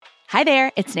Hi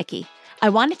there, it's Nikki. I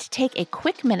wanted to take a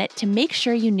quick minute to make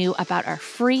sure you knew about our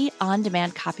free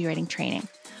on-demand copywriting training.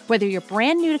 Whether you're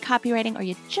brand new to copywriting or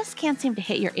you just can't seem to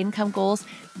hit your income goals,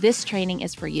 this training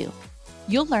is for you.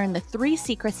 You'll learn the 3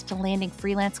 secrets to landing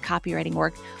freelance copywriting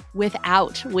work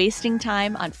without wasting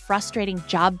time on frustrating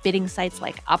job bidding sites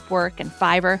like Upwork and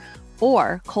Fiverr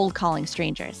or cold calling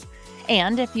strangers.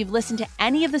 And if you've listened to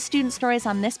any of the student stories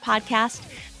on this podcast,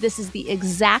 this is the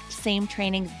exact same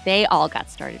training they all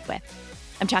got started with.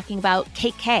 I'm talking about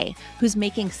Kate K, who's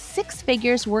making 6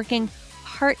 figures working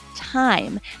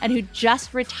part-time and who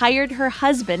just retired her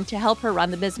husband to help her run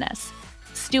the business.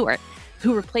 Stuart,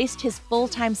 who replaced his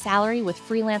full-time salary with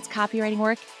freelance copywriting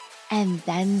work and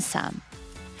then some.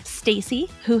 Stacy,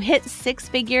 who hit 6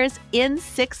 figures in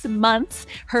 6 months,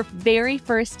 her very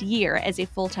first year as a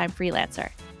full-time freelancer.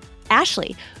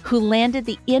 Ashley, who landed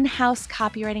the in-house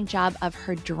copywriting job of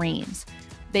her dreams.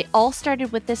 They all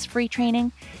started with this free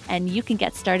training, and you can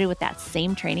get started with that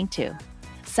same training too.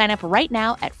 Sign up right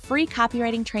now at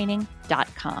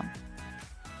freecopywritingtraining.com.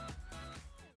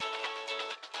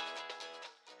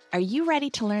 Are you ready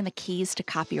to learn the keys to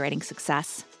copywriting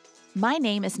success? My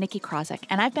name is Nikki Krawczyk,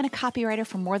 and I've been a copywriter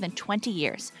for more than 20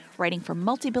 years, writing for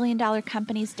multi-billion-dollar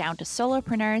companies down to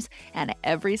solopreneurs and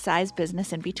every size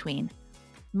business in between.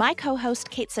 My co-host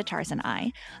Kate Sitarz and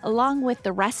I, along with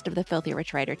the rest of the Filthy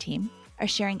Rich Writer team, are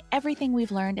sharing everything we've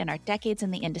learned in our decades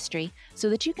in the industry so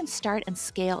that you can start and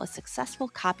scale a successful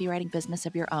copywriting business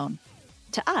of your own.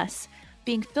 To us,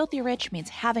 being filthy rich means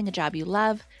having a job you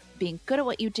love, being good at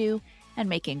what you do, and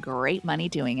making great money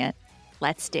doing it.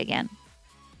 Let's dig in.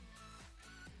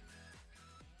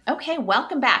 Okay,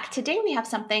 welcome back. Today we have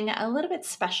something a little bit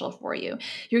special for you.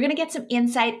 You're going to get some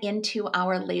insight into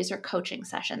our laser coaching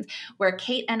sessions where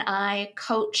Kate and I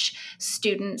coach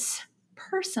students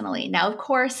personally. Now, of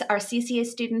course, our CCA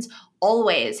students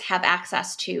always have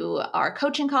access to our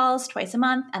coaching calls twice a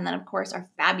month, and then, of course, our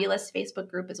fabulous Facebook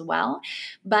group as well.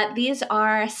 But these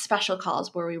are special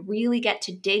calls where we really get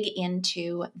to dig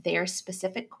into their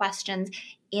specific questions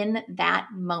in that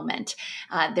moment.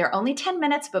 They're only 10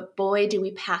 minutes, but boy, do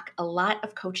we pack a lot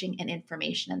of coaching and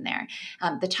information in there.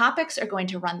 The topics are going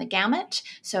to run the gamut.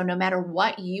 So no matter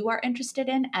what you are interested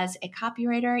in as a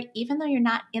copywriter, even though you're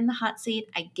not in the hot seat,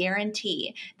 I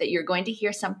guarantee that you're going to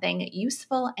hear something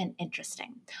useful and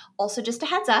interesting. Also, just a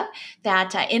heads up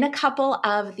that in a couple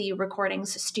of the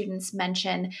recordings, students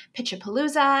mention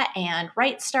Pitchapalooza and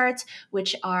Write Starts,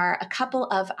 which are a couple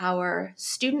of our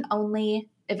student-only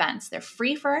events. They're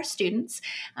free for our students,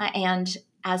 and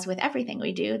as with everything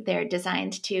we do, they're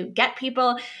designed to get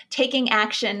people taking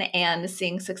action and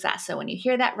seeing success. So when you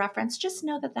hear that reference, just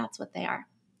know that that's what they are.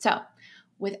 So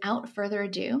without further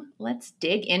ado, let's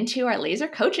dig into our laser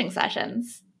coaching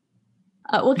sessions.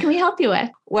 What can we help you with?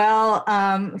 Well,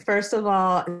 first of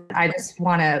all, I just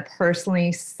want to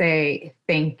personally say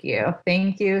thank you.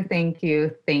 Thank you, thank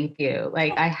you, thank you.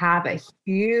 Like, I have a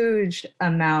huge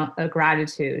amount of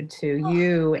gratitude to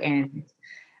you and,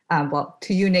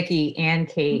 to you, Nikki and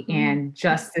Kate, and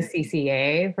just the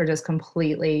CCA for just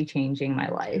completely changing my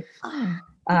life.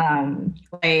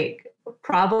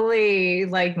 Probably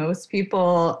like most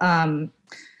people,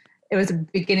 it was the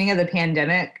beginning of the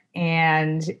pandemic,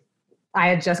 and I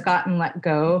had just gotten let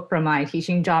go from my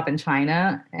teaching job in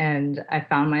China, and I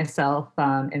found myself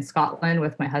in Scotland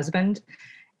with my husband.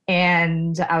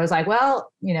 And I was like,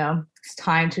 well, it's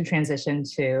time to transition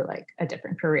to like a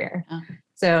different career.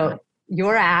 So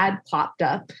your ad popped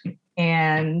up,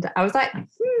 and I was like,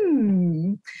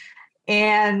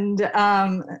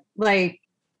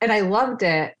 and I loved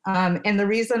it. And the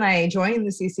reason I joined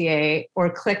the CCA or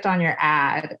clicked on your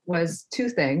ad was 2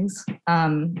 things.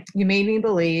 You made me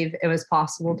believe it was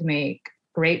possible to make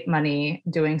great money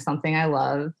doing something I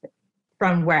love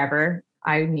from wherever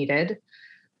I needed.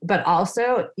 But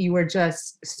also you were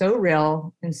just so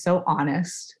real and so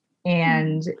honest.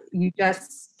 And you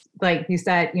just, like you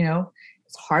said,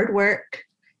 it's hard work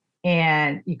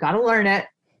and you got to learn it.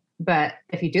 But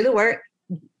if you do the work,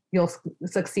 you'll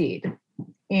succeed.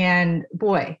 And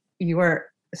boy, you were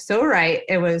so right.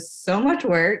 It was so much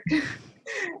work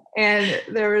and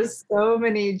there was so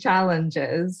many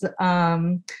challenges.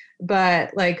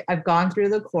 But like, I've gone through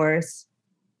the course,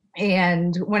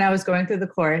 and when I was going through the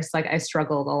course, like I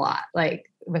struggled a lot, like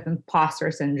with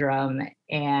imposter syndrome.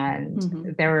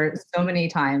 And there were so many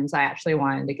times I actually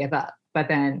wanted to give up, but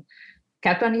then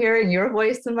kept on hearing your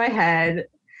voice in my head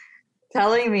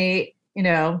telling me,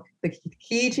 the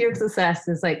key to your success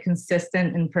is like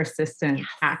consistent and persistent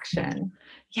action.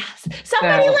 Yes.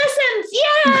 Somebody listens.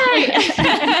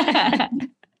 Yay!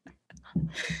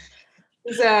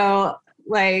 So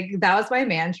like that was my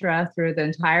mantra through the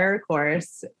entire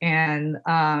course. And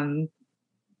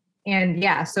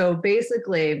yeah, so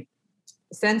basically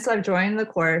since I've joined the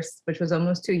course, which was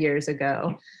almost 2 years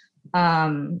ago,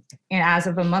 and as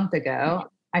of a month ago,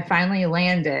 I finally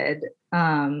landed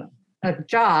a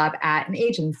job at an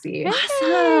agency.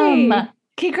 Awesome.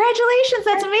 Congratulations.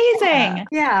 That's amazing.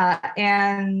 Yeah.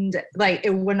 And like,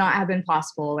 it would not have been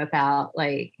possible without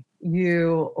like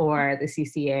you or the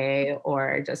CCA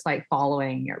or just like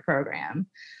following your program.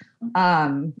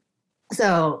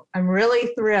 So I'm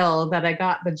really thrilled that I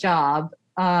got the job.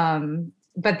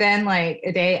 But then like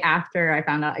a day after I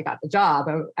found out I got the job,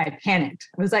 I panicked.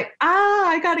 I was like,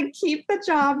 I got to keep the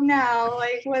job now.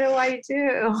 Like, what do I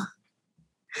do?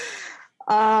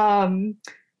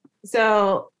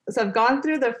 So I've gone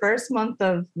through the first month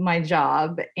of my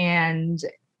job and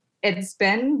it's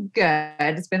been good.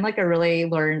 It's been like a really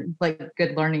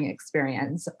good learning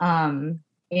experience.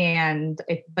 And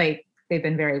like, they've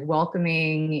been very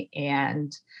welcoming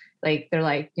and like, they're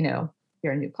like, you know,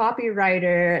 you're a new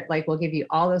copywriter, like we'll give you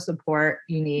all the support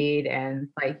you need and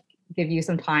like give you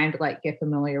some time to like get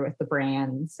familiar with the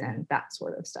brands and that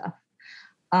sort of stuff.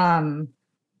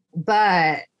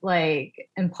 But like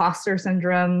imposter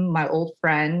syndrome, my old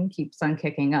friend keeps on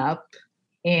kicking up.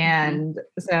 And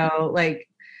so like,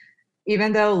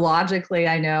 even though logically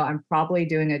I know I'm probably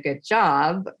doing a good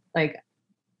job, like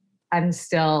I'm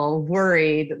still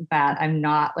worried that I'm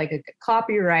not like a good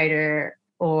copywriter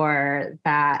or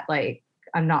that like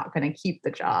I'm not going to keep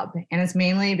the job. And it's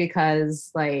mainly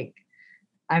because like,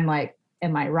 I'm like,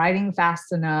 am I writing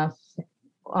fast enough?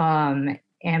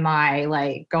 Am I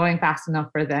like going fast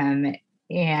enough for them?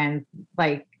 And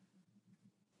like,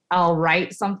 I'll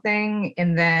write something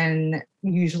and then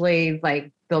usually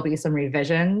like there'll be some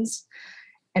revisions.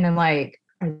 And I'm like,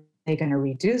 are they going to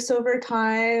reduce over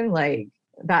time? Like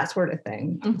that sort of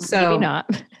thing. So maybe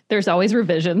not. There's always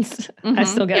revisions. I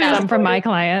still get some from my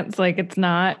clients. Like it's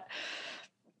not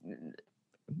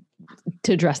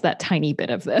to address that tiny bit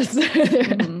of this.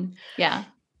 Yeah.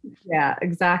 Yeah,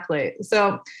 exactly.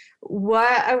 So what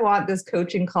I want this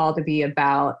coaching call to be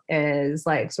about is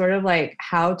like sort of like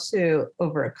how to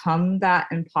overcome that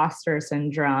imposter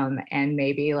syndrome and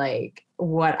maybe like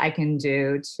what I can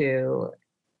do to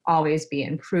always be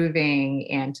improving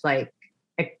and to like,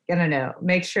 I don't know,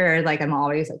 make sure like I'm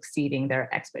always exceeding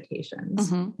their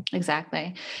expectations.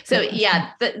 Exactly. So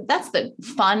yeah, that's the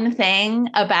fun thing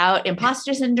about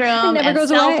imposter syndrome and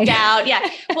self-doubt. Yeah.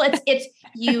 Well, it's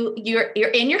you're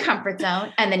in your comfort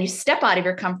zone and then you step out of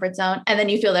your comfort zone and then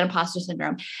you feel that imposter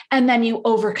syndrome and then you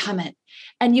overcome it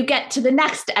and you get to the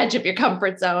next edge of your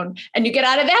comfort zone and you get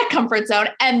out of that comfort zone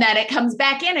and then it comes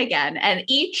back in again. And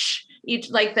each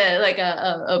like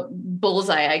a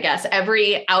bullseye, I guess,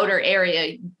 every outer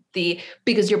area,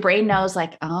 because your brain knows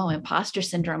like, oh, imposter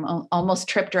syndrome almost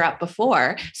tripped her up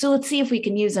before. So let's see if we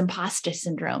can use imposter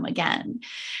syndrome again.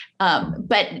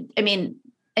 But I mean,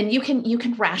 and you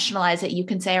can rationalize it. You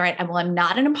can say, all right, well, I'm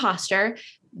not an imposter.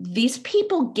 These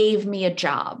people gave me a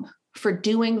job for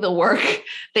doing the work.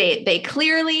 They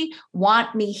clearly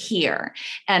want me here.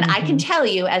 And I can tell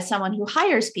you as someone who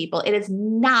hires people, it is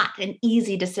not an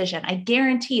easy decision. I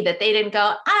guarantee that they didn't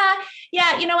go,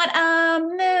 yeah, you know what?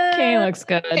 Okay, looks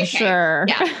good. Okay. Sure.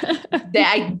 Yeah.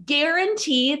 I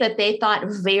guarantee that they thought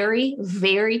very,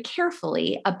 very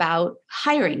carefully about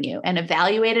hiring you and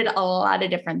evaluated a lot of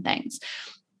different things.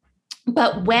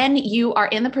 But when you are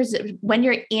in the position, when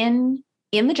you're in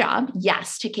the job,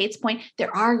 yes, to Kate's point,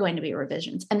 there are going to be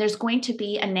revisions and there's going to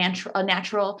be a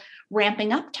natural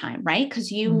ramping up time, right?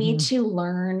 Because you need to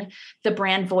learn the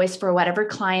brand voice for whatever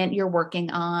client you're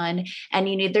working on.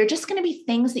 And they're just going to be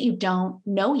things that you don't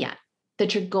know yet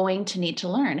that you're going to need to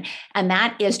learn. And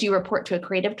that is, do you report to a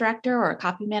creative director or a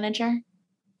copy manager?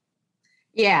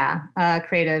 Yeah,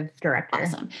 creative director.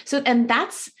 Awesome. So, and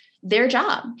that's their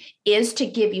job, is to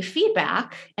give you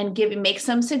feedback and make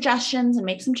some suggestions and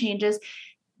make some changes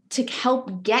to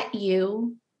help get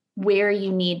you where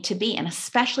you need to be. And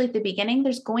especially at the beginning,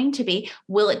 there's going to be,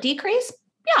 will it decrease?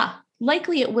 Yeah,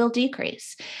 likely it will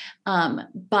decrease.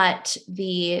 But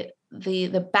the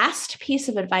best piece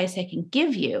of advice I can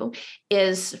give you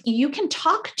is you can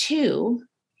talk to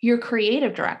your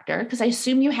creative director, because I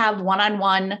assume you have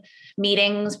one-on-one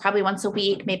meetings, probably once a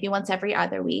week, maybe once every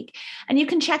other week. And you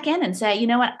can check in and say, you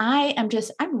know what, I'm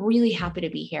really happy to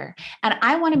be here. And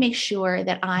I want to make sure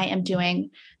that I am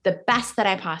doing the best that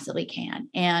I possibly can.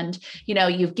 And,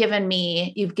 you've given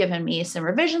me some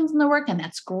revisions in the work, and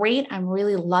that's great. I'm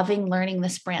really loving learning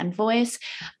this brand voice.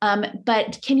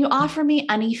 But can you offer me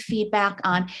any feedback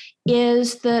on,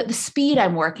 is the speed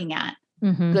I'm working at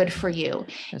good for you?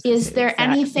 Is there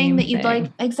anything that you'd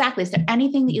like? Exactly. Is there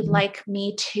anything that you'd like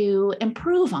me to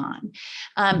improve on?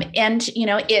 And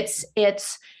it's,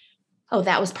 oh,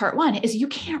 that was part one, is you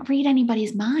can't read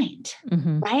anybody's mind,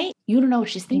 right? You don't know what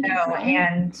she's thinking.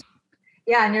 Right?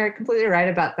 And you're completely right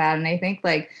about that. And I think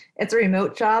like it's a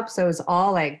remote job, so it's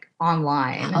all like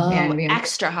online. And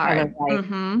extra hard.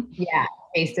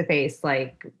 Face to face,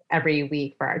 like every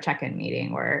week for our check-in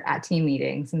meeting or at team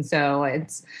meetings. And so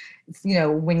it's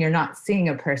when you're not seeing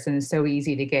a person, it's so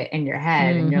easy to get in your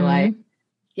head and you're like,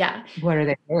 what are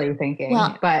they really thinking?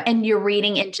 Well, and you're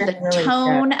reading into the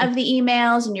tone of the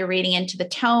emails, and you're reading into the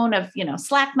tone of,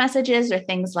 Slack messages or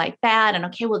things like that. And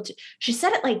okay, well, she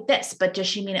said it like this, but does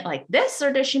she mean it like this,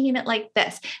 or does she mean it like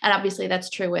this? And obviously that's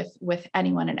true with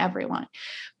anyone and everyone,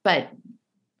 but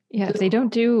if they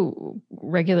don't do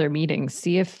regular meetings,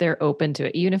 see if they're open to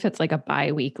it, even if it's like a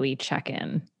bi-weekly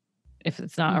check-in, if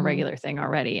it's not a regular thing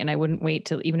already. And I wouldn't wait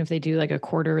till, even if they do like a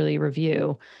quarterly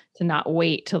review, to not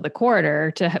wait till the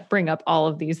quarter to bring up all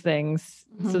of these things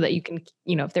so that you can,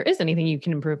 if there is anything you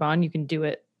can improve on, you can do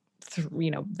it,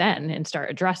 then and start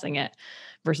addressing it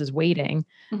versus waiting.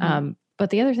 But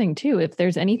the other thing too, if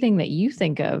there's anything that you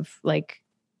think of like,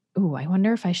 oh, I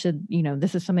wonder if I should,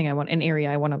 this is something an area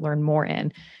I want to learn more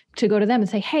in, to go to them and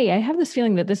say, hey, I have this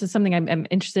feeling that this is something I'm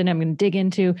interested in. I'm going to dig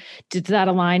into. Does that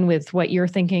align with what you're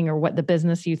thinking or what the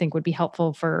business you think would be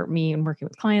helpful for me in working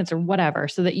with clients or whatever,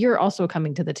 so that you're also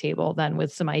coming to the table then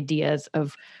with some ideas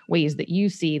of ways that you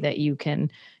see that you can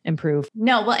improve.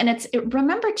 No, well, and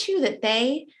remember too, that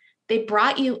they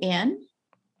brought you in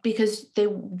because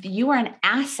you are an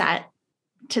asset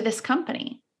to this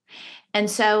company. And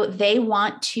so they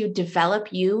want to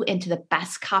develop you into the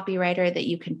best copywriter that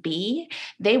you can be.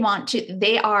 They don't want to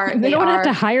have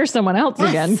to hire someone else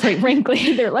again, quite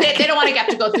frankly. They're like, they don't want to have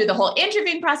to go through the whole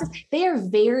interviewing process. They are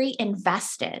very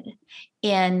invested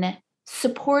in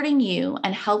supporting you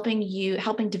and helping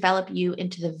develop you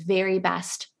into the very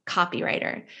best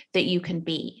copywriter that you can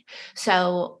be.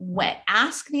 So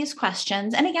ask these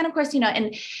questions. And again, of course,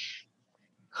 and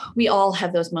we all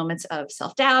have those moments of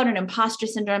self-doubt and imposter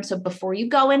syndrome. So before you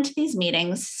go into these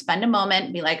meetings, spend a moment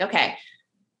and be like, okay,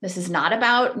 this is not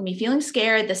about me feeling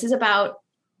scared. This is about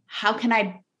how can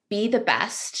I be the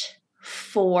best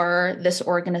for this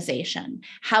organization?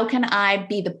 How can I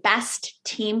be the best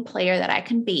team player that I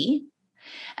can be?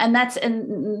 And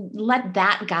let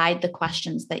that guide the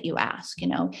questions that you ask.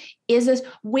 How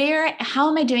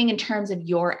am I doing in terms of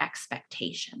your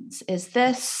expectations? Is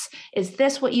this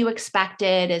what you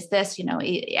expected? Is this,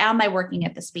 am I working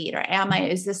at the speed, or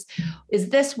is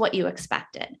this what you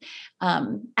expected?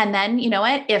 And then,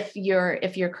 what, if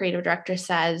your creative director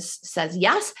says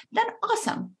yes, then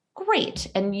awesome, great.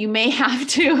 And you may have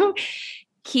to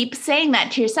keep saying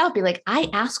that to yourself. Be like, I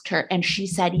asked her and she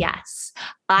said yes.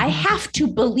 I have to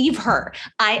believe her.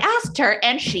 I asked her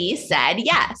and she said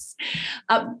yes.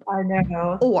 I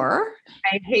know. Or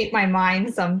I hate my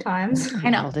mind sometimes. I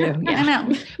know. I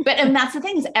know. And that's the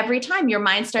thing, is every time your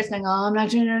mind starts going, oh, I'm not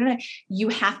doing it. You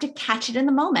have to catch it in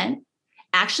the moment,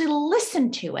 actually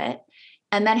listen to it,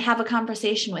 and then have a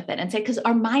conversation with it and say, because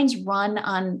our minds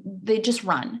they just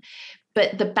run.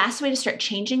 But the best way to start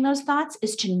changing those thoughts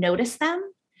is to notice them.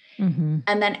 And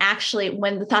then actually,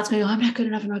 when the thoughts go, oh, I'm not good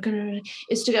enough,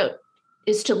 is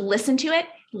to listen to it,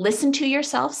 listen to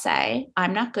yourself say,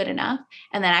 I'm not good enough.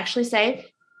 And then actually say,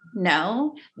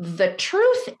 no, the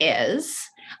truth is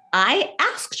I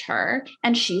asked her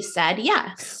and she said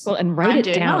yes. Well, and write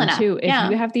it down too.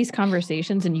 If you have these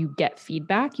conversations and you get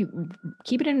feedback, you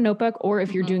keep it in a notebook, or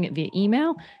if you're doing it via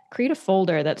email, create a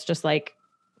folder that's just like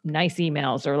nice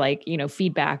emails or like,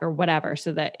 feedback or whatever.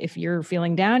 So that if you're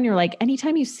feeling down, you're like,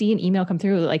 anytime you see an email come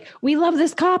through, like, we love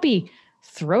this copy,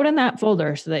 throw it in that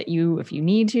folder so that if you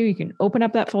need to, you can open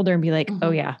up that folder and be like, oh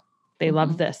yeah, they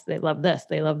love this. They love this.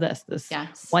 They love this. This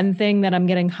one thing that I'm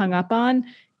getting hung up on.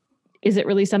 Is it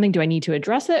really something? Do I need to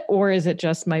address it? Or is it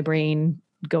just my brain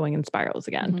going in spirals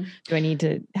again? Do I need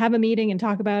to have a meeting and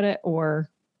talk about it? Or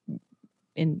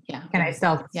can I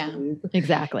self-soothe?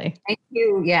 Exactly. Thank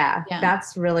you. Yeah,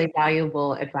 that's really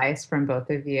valuable advice from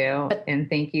both of you. And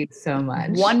thank you so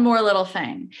much. One more little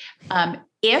thing.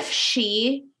 If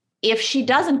she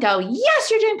doesn't go, yes,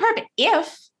 you're doing perfect.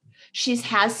 If she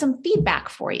has some feedback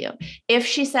for you. If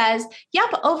she says, yeah,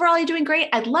 but overall you're doing great.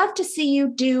 I'd love to see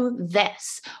you do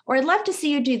this, or I'd love to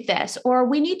see you do this, or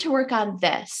we need to work on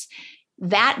this.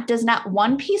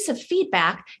 One piece of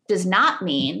feedback does not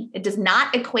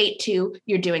equate to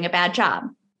you're doing a bad job,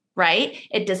 right?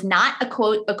 It does not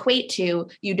equate to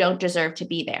you don't deserve to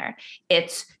be there.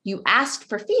 It's you asked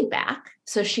for feedback.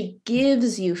 So she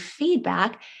gives you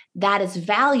feedback that is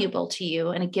valuable to you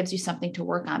and it gives you something to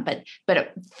work on. But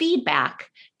feedback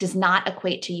does not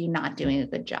equate to you not doing a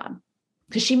good job.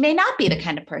 Because she may not be the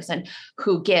kind of person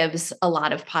who gives a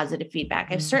lot of positive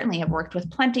feedback. I certainly have worked with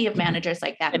plenty of managers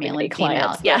like that, male and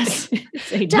female. Yes.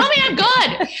 Tell me I'm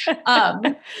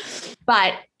good.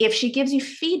 But if she gives you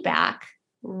feedback,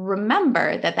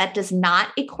 remember that does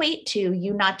not equate to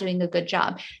you not doing a good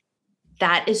job.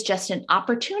 That is just an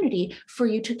opportunity for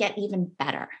you to get even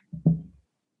better.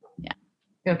 Yeah.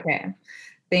 Okay.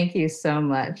 Thank you so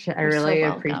much. I really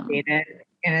appreciate it.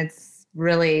 And it's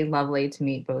really lovely to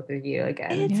meet both of you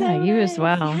again. You as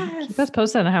well. Yes. Keep us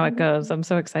posted on how it goes. I'm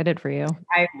so excited for you.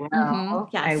 I will. Mm-hmm.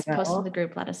 Yes, post in the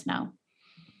group. Let us know.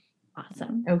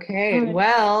 Awesome. Okay. Right.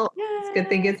 Well, it's a good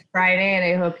thing it's Friday, and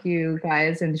I hope you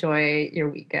guys enjoy your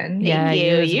weekend. Thank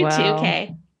you. You too,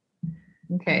 Kay.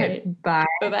 Okay. Right. Bye.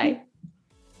 Bye-bye.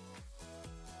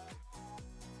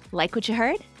 Like what you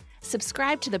heard?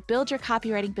 Subscribe to the Build Your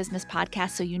Copywriting Business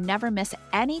podcast so you never miss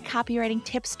any copywriting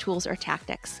tips, tools, or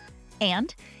tactics.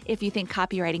 And if you think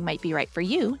copywriting might be right for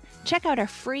you, check out our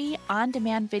free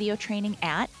on-demand video training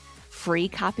at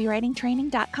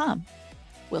freecopywritingtraining.com.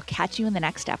 We'll catch you in the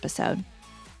next episode.